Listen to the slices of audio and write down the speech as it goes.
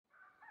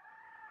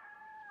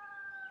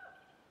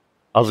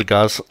How's it,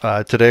 guys?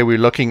 Today we're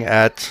looking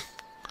at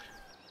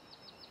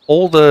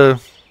all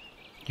the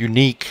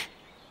unique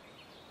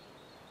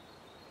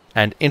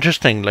and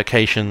interesting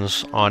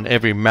locations on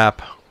every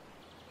map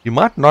you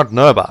might not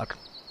know about.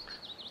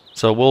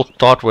 So we'll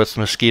start with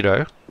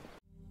Mosquito.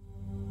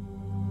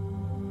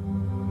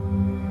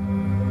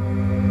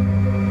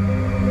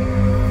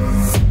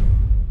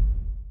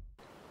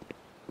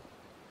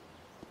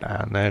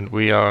 And then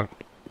we are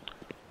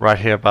right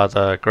here by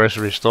the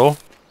grocery store.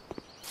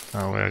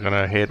 And we're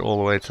gonna head all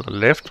the way to the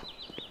left.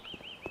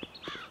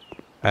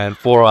 And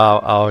for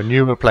our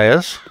newer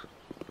players,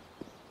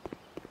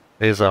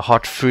 there's a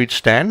hot food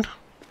stand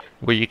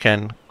where you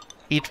can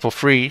eat for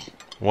free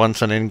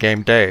once an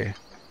in-game day.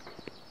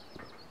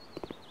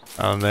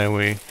 And then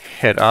we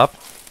head up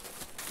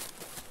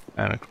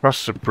and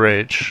across the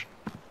bridge.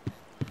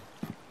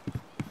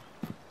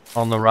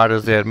 On the right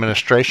is the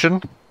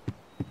administration.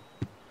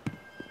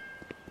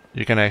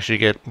 You can actually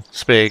get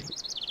spare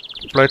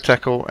float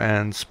tackle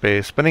and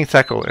spare spinning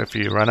tackle if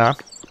you run out.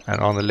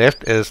 And on the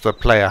left is the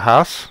player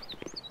house.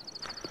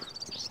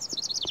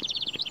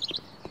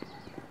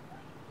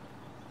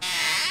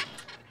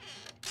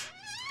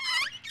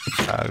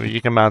 You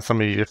can mount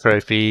some of your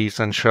trophies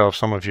and show off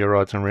some of your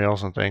rods and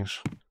reels and things.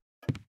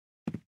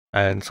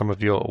 And some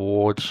of your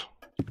awards,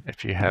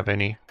 if you have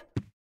any.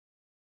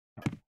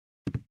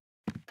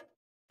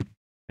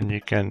 And you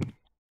can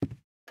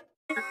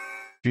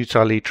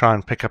futilely try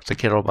and pick up the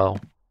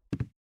kettlebell.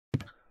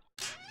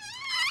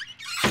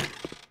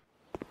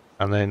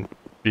 And then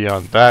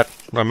beyond that,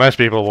 well, most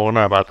people will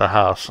know about the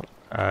house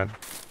and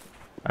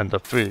the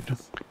food.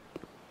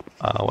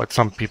 What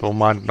some people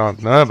might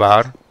not know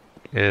about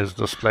is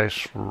this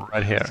place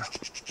right here.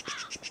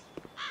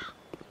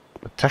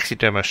 The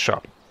taxidermist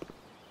shop.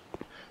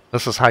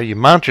 This is how you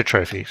mount your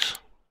trophies.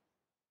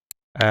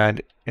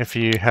 And if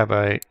you have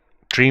a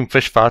dream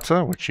fish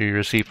fighter, which you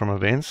receive from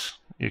events,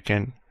 you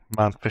can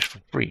mount fish for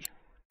free.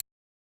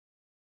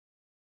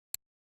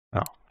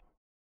 Oh.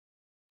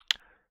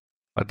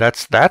 But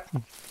that's that.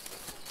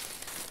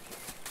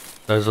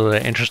 Those are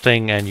the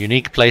interesting and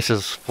unique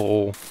places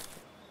for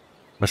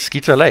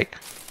Mosquito Lake.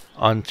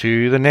 On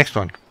to the next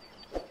one.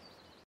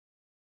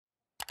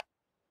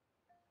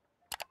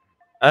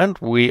 And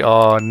we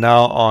are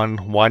now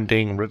on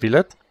Winding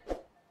Rivulet,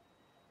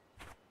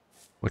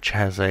 which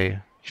has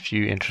a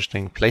few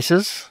interesting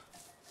places.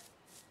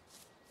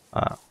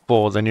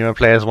 For the newer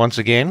players, once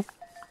again,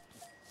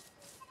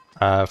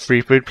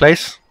 free food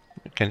place.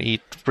 You can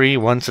eat free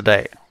once a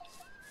day.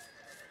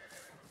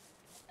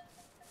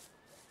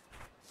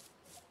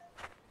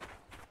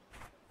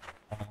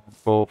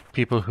 For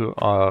people who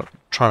are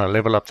trying to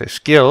level up their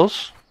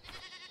skills,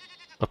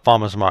 the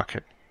farmer's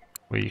market,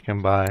 where you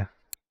can buy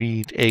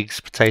feed,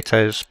 eggs,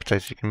 potatoes.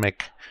 Potatoes you can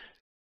make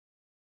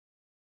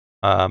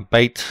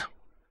bait.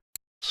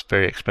 It's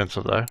very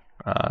expensive though.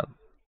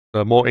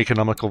 The more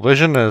economical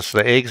version is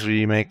the eggs, where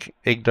you make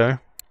egg dough.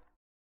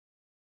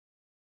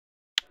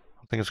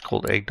 I think it's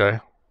called egg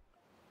dough.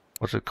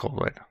 What's it called?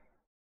 Wait.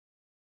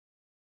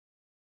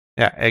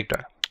 Yeah, egg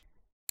dough.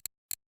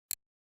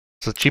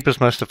 It's the cheapest,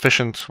 most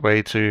efficient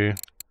way to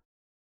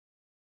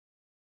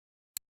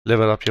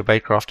level up your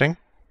bait crafting.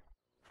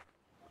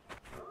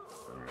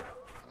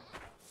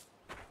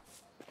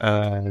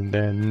 And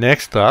then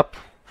next up,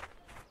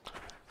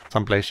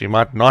 someplace you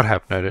might not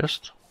have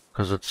noticed,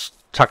 because it's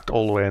tucked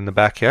all the way in the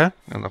back here,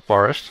 in the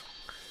forest,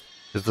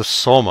 is the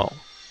sawmill.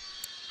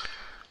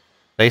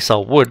 They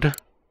sell wood,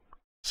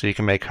 so you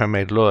can make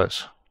homemade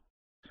lures.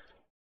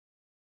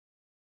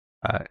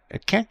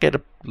 It can get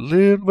a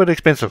little bit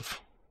expensive.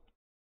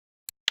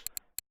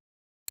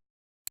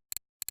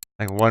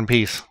 Like one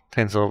piece,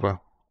 10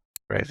 silver.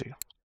 Crazy.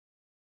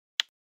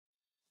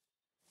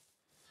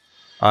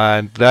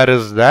 And that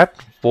is that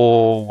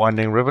for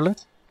Winding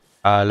Rivulet.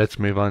 Let's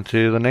move on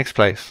to the next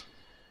place.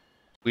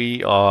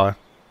 We are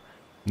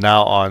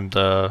now on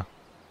the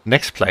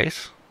next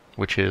place,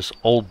 which is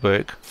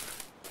Oldburg,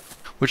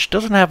 which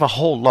doesn't have a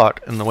whole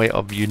lot in the way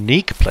of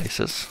unique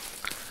places.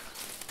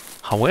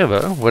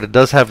 However, what it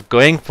does have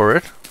going for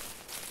it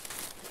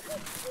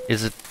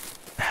is it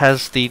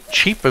has the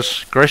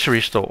cheapest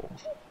grocery store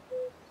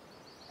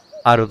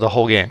out of the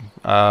whole game,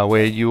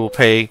 where you will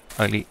pay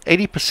only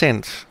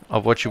 80%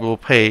 of what you will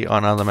pay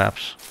on other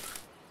maps.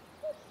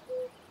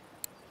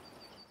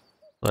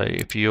 So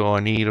if you are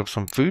in need of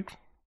some food,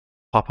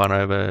 pop on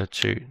over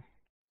to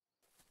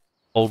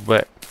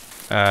Oldburg,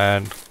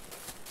 and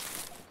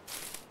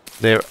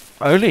their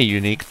only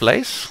unique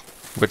place,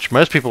 which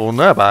most people will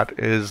know about,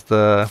 is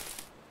the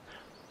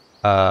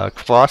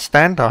class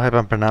stand. I hope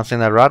I'm pronouncing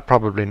that right,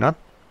 probably not.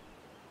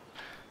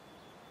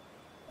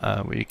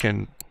 Where you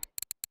can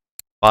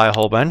buy a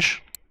whole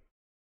bunch.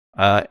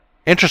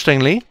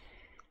 Interestingly,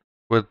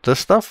 with this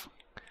stuff,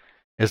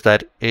 is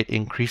that it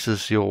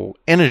increases your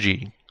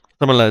energy,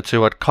 similar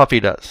to what coffee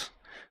does.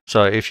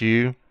 So if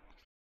you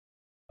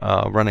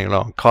are running low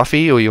on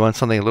coffee, or you want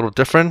something a little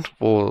different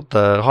for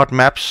the hot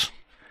maps,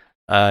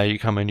 you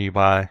come and you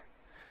buy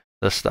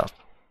this stuff.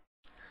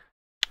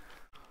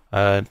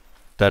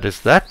 That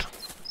is that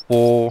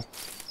for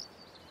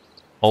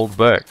Old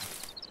Berg.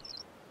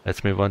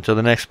 Let's move on to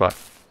the next spot.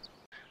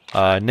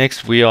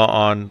 Next we are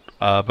on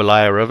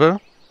Belaya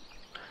River,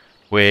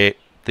 where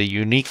the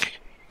unique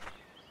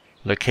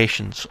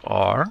locations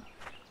are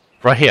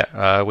right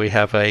here. We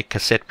have a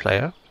cassette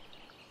player.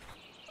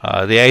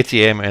 The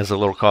ATM is a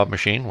little card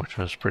machine, which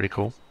was pretty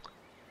cool.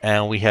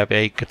 And we have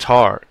a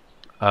guitar,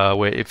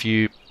 where if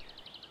you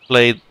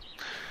play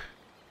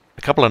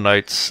a couple of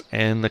notes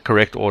in the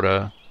correct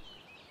order,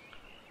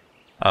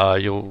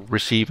 you'll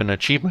receive an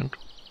achievement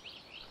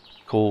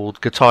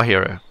called Guitar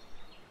Hero.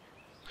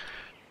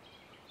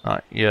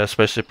 You're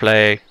supposed to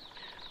play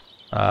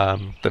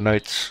the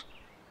notes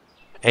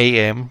A,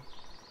 M,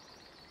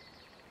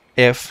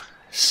 F,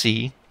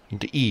 C,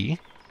 and E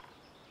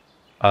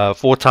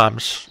 4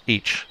 times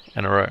each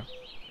in a row,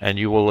 and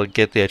you will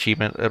get the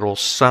achievement. It'll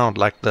sound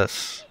like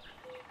this.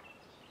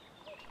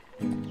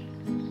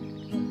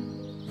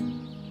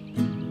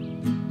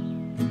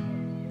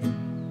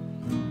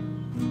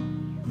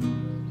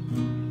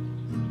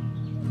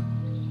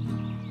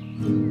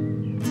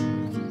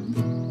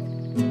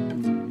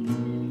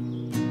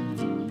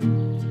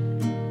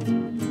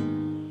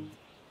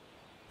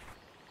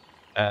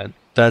 And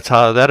that's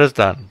how that is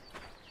done.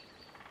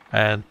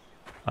 And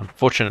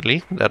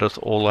unfortunately, that is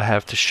all I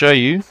have to show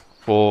you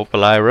for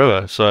Belaya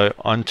River. So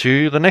on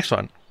to the next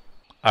one.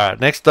 Alright,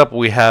 next up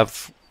we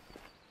have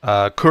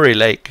Unqiue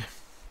Lake,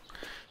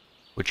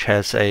 which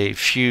has a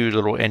few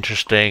little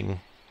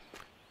interesting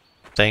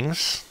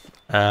things.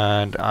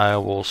 And I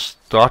will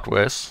start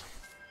with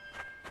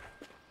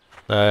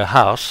the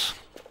house.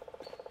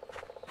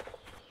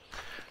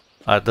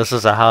 This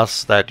is a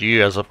house that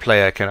you as a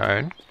player can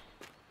own.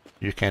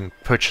 You can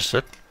purchase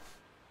it.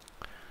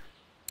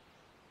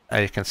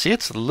 You can see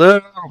it's a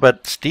little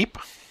bit steep.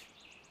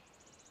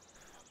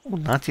 Ooh,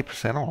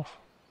 90% off.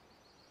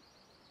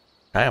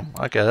 Damn,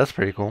 okay, that's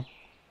pretty cool.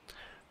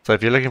 So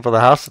if you're looking for the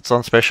house, it's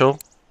on special.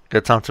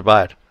 Good time to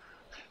buy it.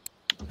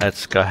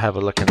 Let's go have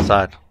a look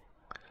inside.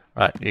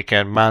 Right, you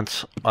can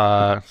mount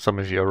some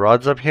of your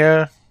rods up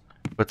here.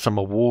 Put some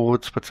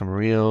awards, put some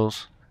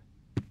reels.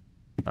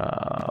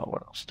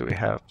 What else do we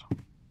have?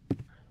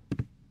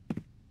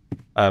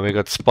 We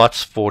got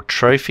spots for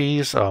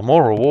trophies,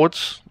 more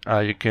rewards.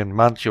 You can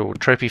mount your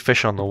trophy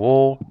fish on the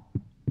wall.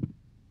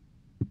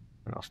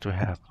 What else do we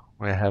have?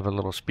 We have a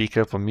little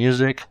speaker for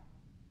music.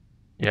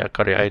 Yeah,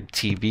 got your own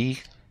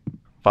TV,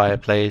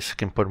 fireplace. You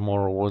can put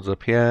more rewards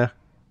up here.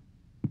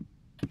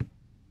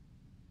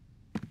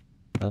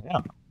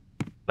 Yeah,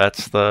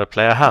 that's the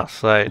player house.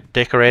 So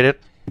decorate it,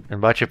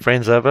 invite your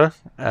friends over,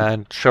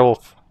 and show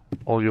off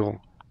all your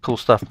cool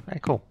stuff. Hey,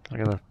 cool.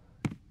 Look at that.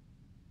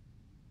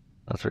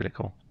 That's really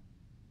cool.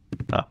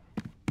 Oh.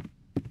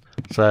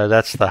 So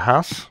that's the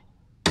house.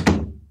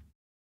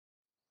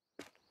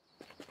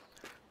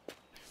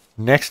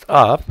 Next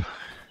up,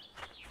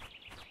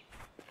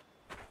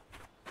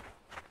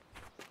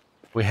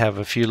 we have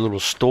a few little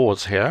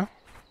stores here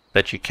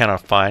that you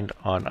cannot find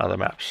on other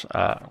maps.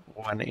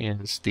 One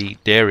is the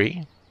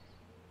dairy,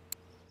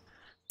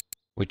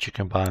 which you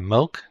can buy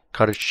milk,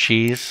 cottage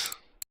cheese,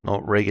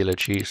 not regular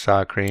cheese,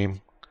 sour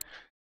cream.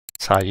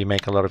 That's how you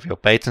make a lot of your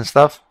baits and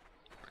stuff.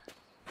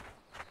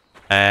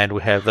 And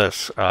we have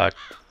this,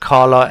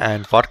 cola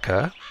and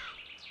vodka.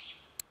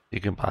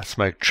 You can buy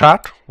smoked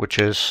trout, which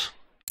is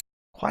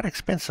quite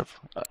expensive.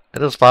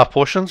 It is 5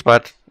 portions,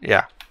 but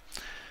yeah.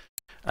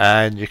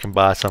 And you can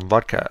buy some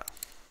vodka.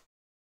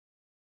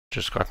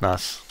 Just quite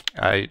nice.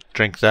 I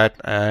drink that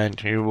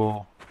and you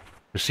will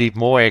receive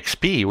more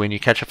XP when you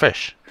catch a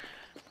fish.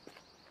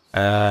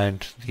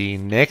 And the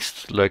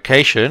next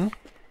location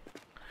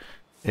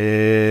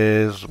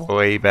is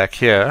way back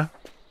here.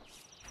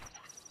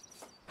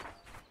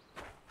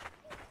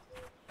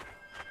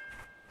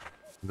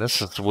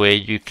 This is where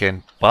you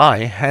can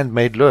buy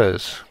handmade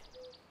lures.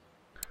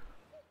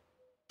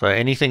 So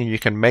anything you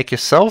can make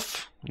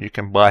yourself, you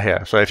can buy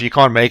here. So if you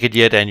can't make it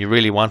yet and you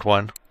really want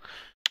one,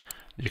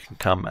 you can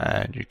come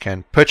and you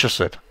can purchase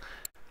it.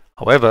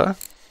 However,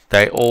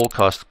 they all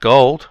cost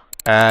gold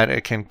and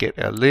it can get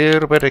a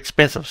little bit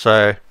expensive.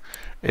 So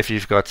if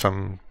you've got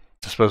some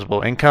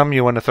disposable income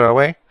you want to throw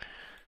away,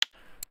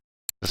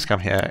 just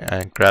come here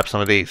and grab some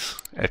of these.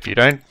 If you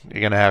don't,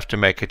 you're going to have to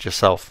make it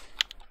yourself.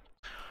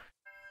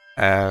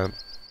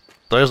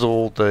 Those are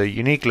all the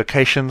unique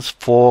locations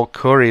for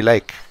Unqiue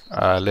Lake.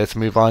 Let's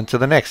move on to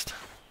the next.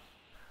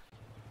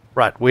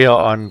 Right, we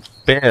are on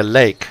Bear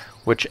Lake,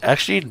 which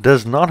actually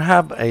does not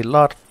have a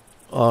lot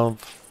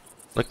of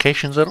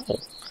locations at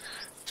all.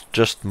 It's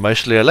just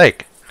mostly a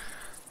lake.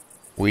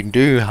 We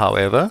do,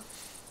 however,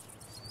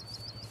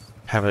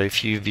 have a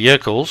few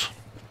vehicles,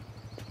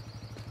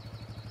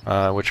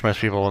 which most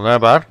people will know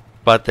about,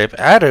 but they've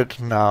added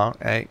now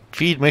a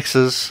feed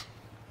mixers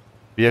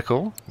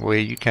vehicle where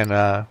you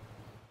can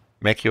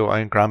make your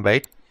own ground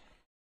bait,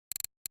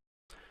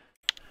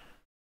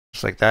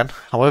 just like that.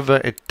 However,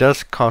 it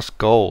does cost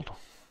gold,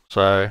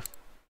 so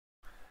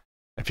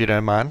if you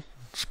don't mind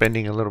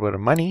spending a little bit of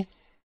money,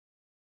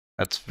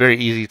 it's very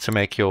easy to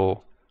make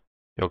your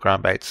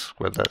ground baits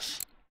with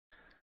this.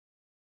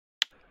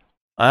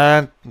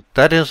 And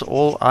that is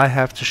all I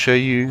have to show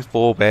you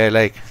for Bear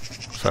Lake.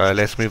 So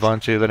let's move on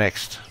to the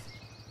next.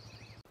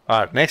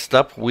 Alright, next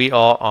up we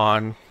are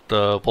on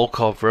the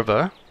Volkov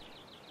River.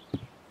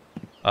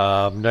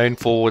 Known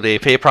for their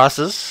fair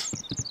prices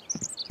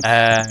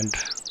and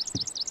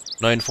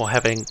known for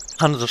having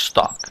tons of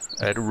stock.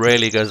 It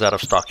rarely goes out of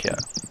stock here.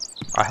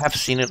 I have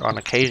seen it on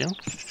occasion,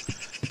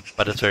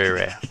 but it's very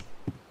rare.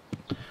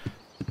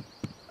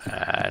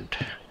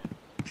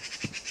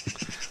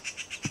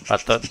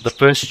 But the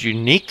first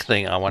unique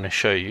thing I want to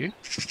show you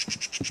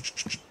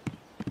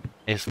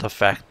is the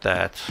fact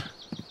that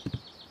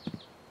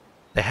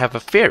they have a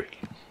ferry.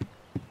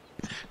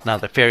 Now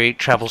the ferry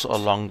travels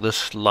along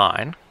this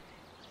line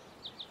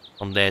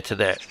from there to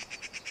there.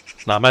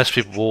 Now most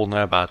people will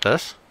know about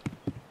this.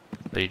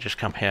 So you just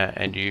come here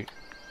and you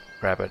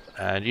grab it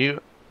and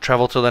you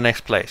travel to the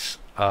next place.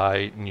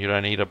 You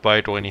don't need a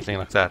boat or anything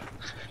like that.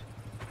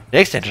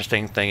 Next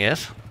interesting thing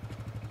is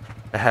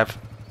they have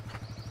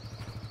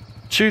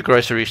 2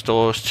 grocery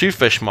stores, 2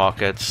 fish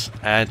markets,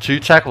 and 2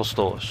 tackle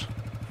stores.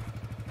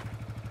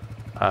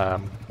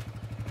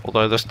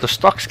 Although the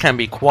stocks can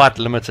be quite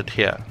limited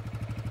here.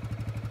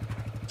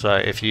 So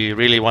if you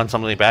really want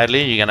something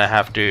badly, you're gonna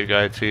have to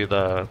go to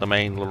the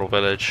main little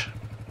village.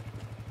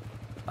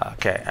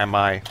 Okay, and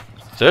my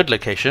third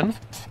location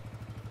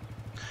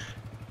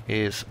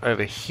is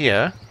over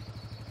here.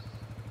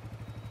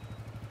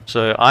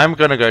 So I'm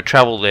gonna go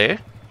travel there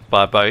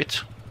by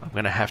boat. I'm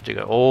gonna have to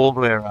go all the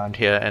way around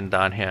here and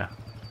down here,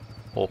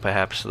 or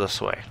perhaps this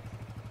way,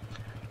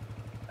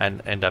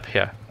 and end up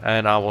here.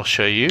 And I will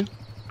show you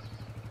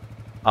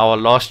our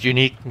last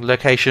unique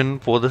location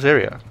for this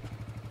area.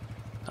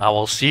 I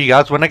will see you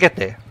guys when I get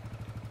there.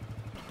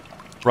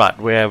 Right,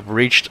 we have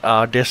reached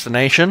our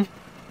destination.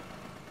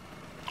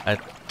 It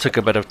took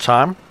a bit of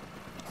time.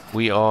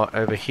 We are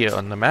over here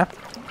on the map.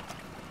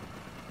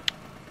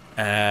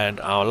 And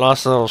our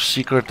last little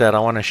secret that I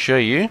want to show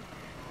you,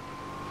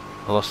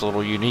 the last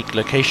little unique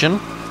location,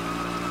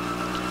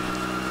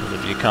 is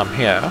if you come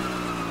here,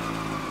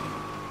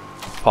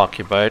 park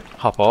your boat,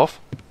 hop off,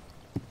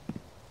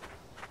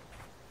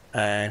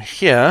 and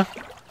here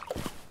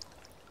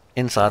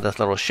inside this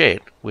little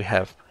shed we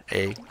have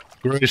a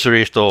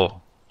grocery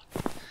store.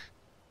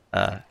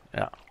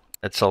 Yeah,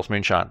 it sells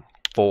moonshine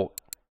for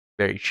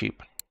very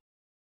cheap.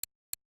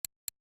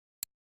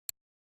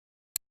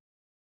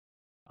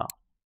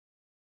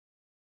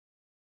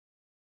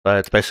 So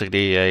it's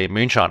basically a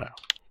moonshiner.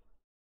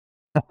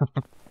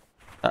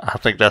 I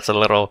think that's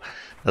a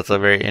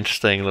very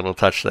interesting little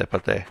touch they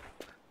put there.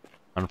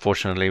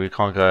 Unfortunately, we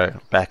can't go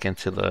back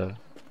into the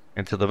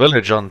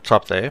village on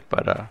top there,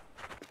 but that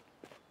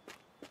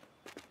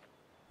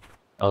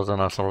was a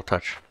nice little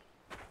touch.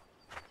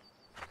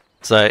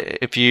 So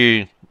if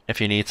you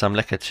need some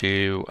liquor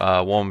to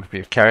warm up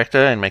your character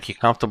and make you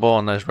comfortable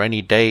on those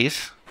rainy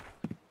days,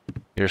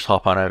 you just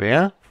hop on over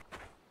here,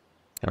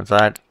 go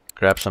inside,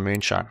 grab some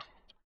moonshine.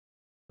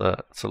 So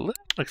it's a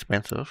little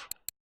expensive.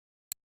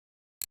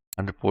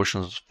 100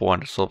 portions is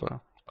 400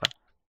 silver. But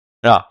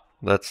yeah,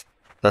 that's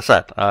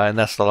that. And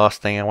that's the last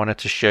thing I wanted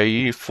to show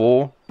you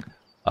for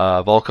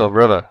Volkov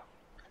River.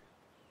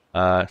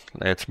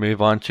 Let's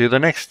move on to the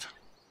next.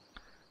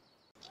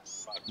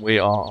 We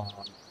are on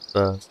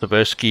the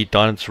Tversky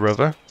Donets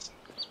River,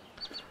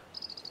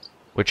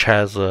 which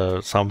has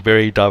some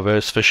very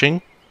diverse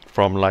fishing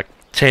from like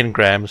 10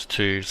 grams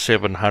to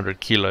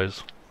 700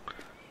 kilos.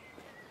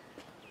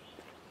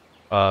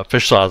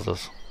 Fish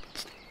sizes,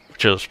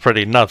 which is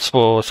pretty nuts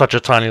for such a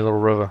tiny little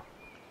river.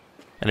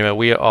 Anyway,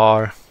 we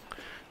are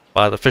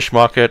by the fish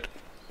market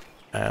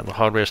and the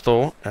hardware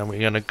store, and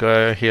we're gonna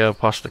go here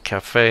past the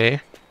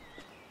cafe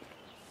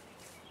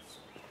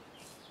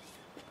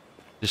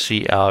to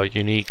see our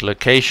unique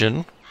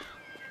location.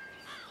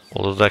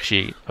 Well, there's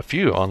actually a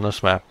few on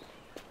this map.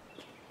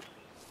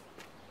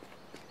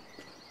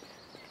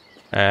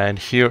 And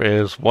here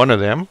is one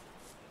of them,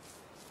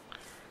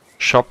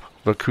 Shop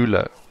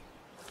Vakulo,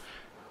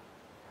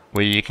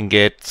 where you can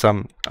get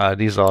some,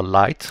 these are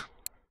light,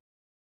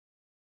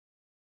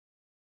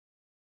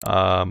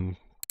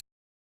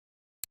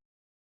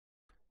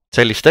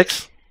 telly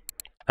sticks,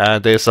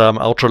 and there's some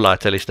ultralight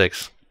telly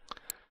sticks.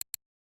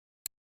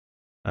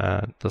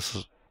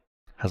 This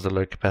has a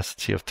low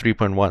capacity of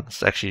 3.1.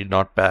 It's actually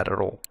not bad at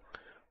all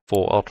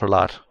for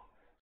ultralight.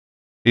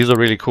 These are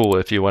really cool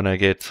if you want to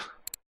get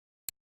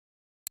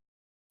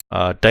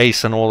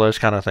dace and all those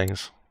kind of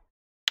things.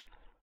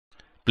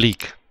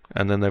 Bleak.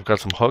 And then they've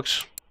got some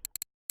hooks.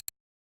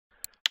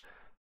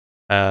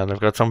 And they've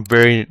got some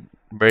very,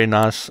 very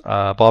nice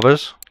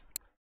bobbers,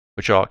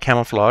 which are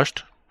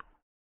camouflaged.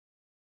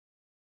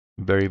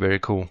 Very, very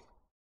cool.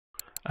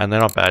 And they're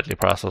not badly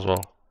priced as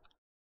well.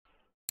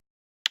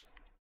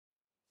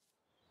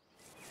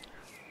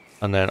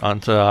 And then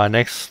onto our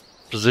next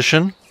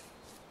position.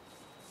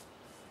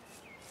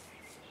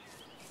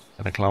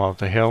 Gonna climb up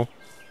the hill.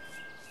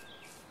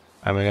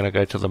 And we're gonna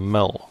go to the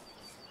mill.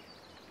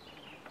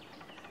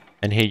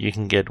 And here you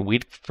can get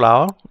wheat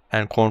flour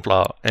and corn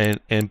flour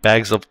in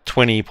bags of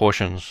 20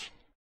 portions.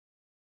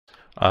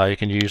 You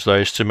can use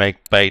those to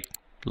make bait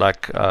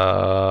like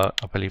I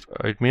believe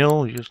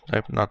oatmeal.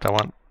 Nope, not that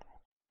one.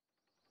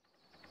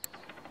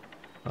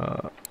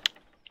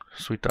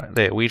 Sweet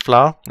there, wheat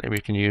flour. Maybe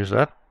you can use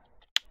that.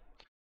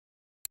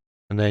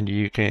 And then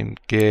you can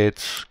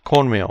get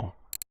cornmeal,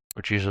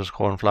 which uses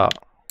corn flour,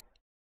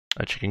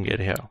 that you can get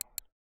here.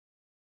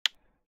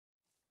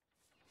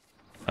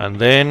 And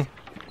then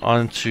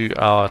on to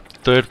our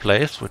third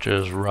place, which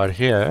is right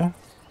here.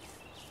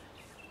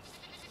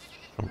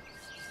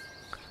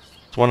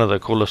 It's one of the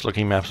coolest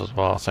looking maps as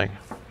well, I think.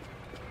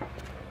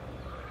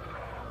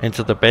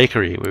 Into the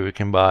bakery, where we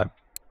can buy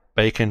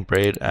bacon,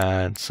 bread,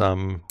 and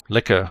some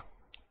liquor.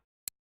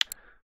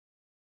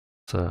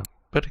 It's a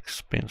bit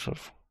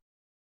expensive.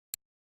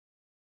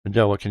 But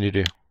yeah, what can you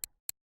do?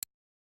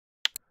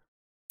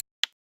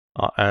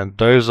 And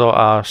those are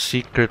our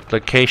secret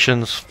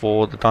locations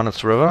for the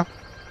Donitz River.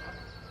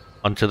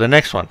 On to the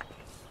next one.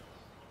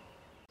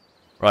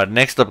 Right,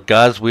 next up,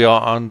 guys, we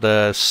are on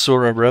the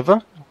Sura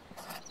River.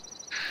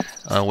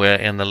 We're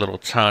in the little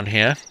town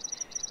here.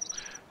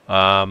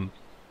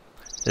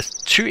 There's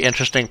two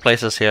interesting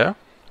places here.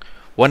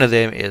 One of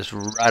them is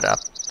right up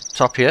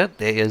top here.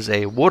 There is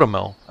a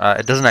watermill.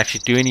 It doesn't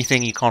actually do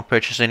anything. You can't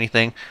purchase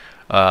anything,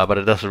 but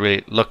it does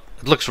really look.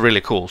 It looks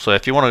really cool. So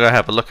if you want to go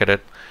have a look at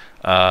it,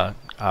 I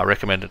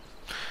recommend it.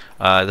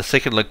 The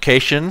second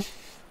location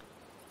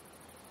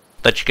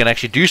that you can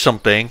actually do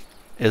something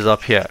is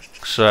up here.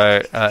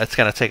 So it's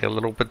going to take a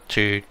little bit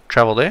to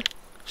travel there.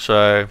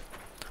 So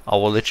I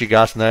will let you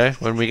guys know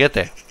when we get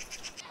there.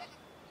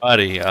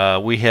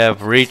 Alrighty, we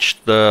have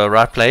reached the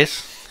right place.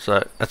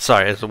 So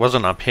sorry, it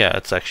wasn't up here.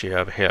 It's actually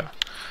over here.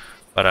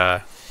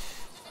 But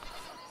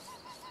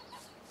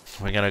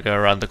we're gonna go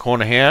around the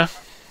corner here,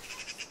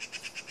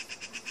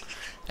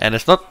 and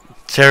it's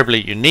not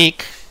terribly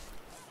unique,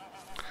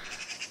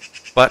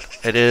 but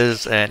it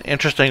is an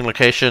interesting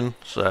location.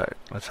 So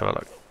let's have a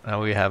look.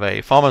 Now we have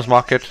a farmer's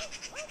market,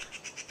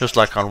 just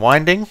like on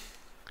Winding.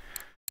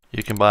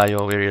 You can buy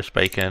your various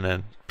bacon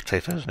and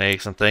potatoes and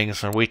eggs and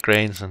things and wheat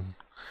grains and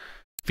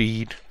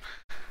feed.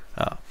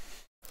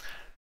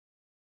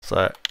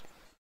 So,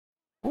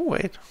 oh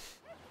wait,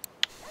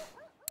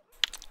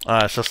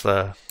 it's just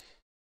the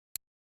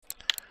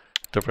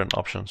different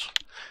options.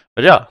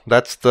 But yeah,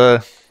 that's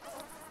the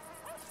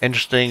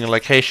interesting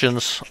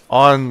locations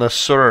on the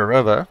Sura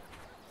River.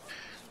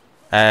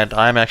 And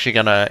I'm actually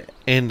gonna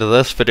end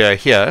this video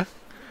here.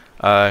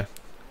 I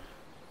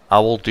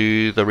will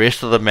do the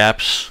rest of the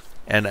maps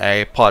in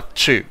a part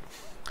 2.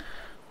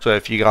 So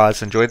if you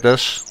guys enjoyed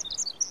this,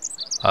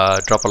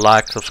 drop a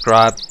like,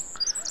 subscribe,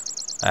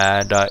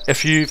 and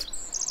if you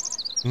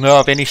know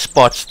of any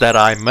spots that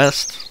I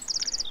missed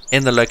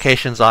in the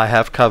locations I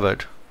have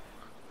covered,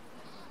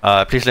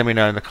 please let me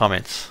know in the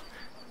comments.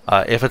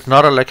 If it's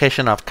not a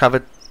location I've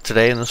covered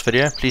today in this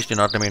video, please do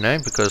not let me know,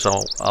 because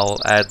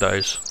I'll add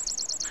those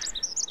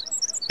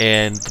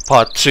in the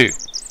part 2.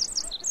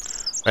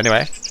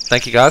 Anyway,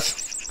 thank you guys.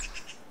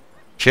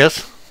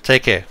 Cheers.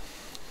 Take care.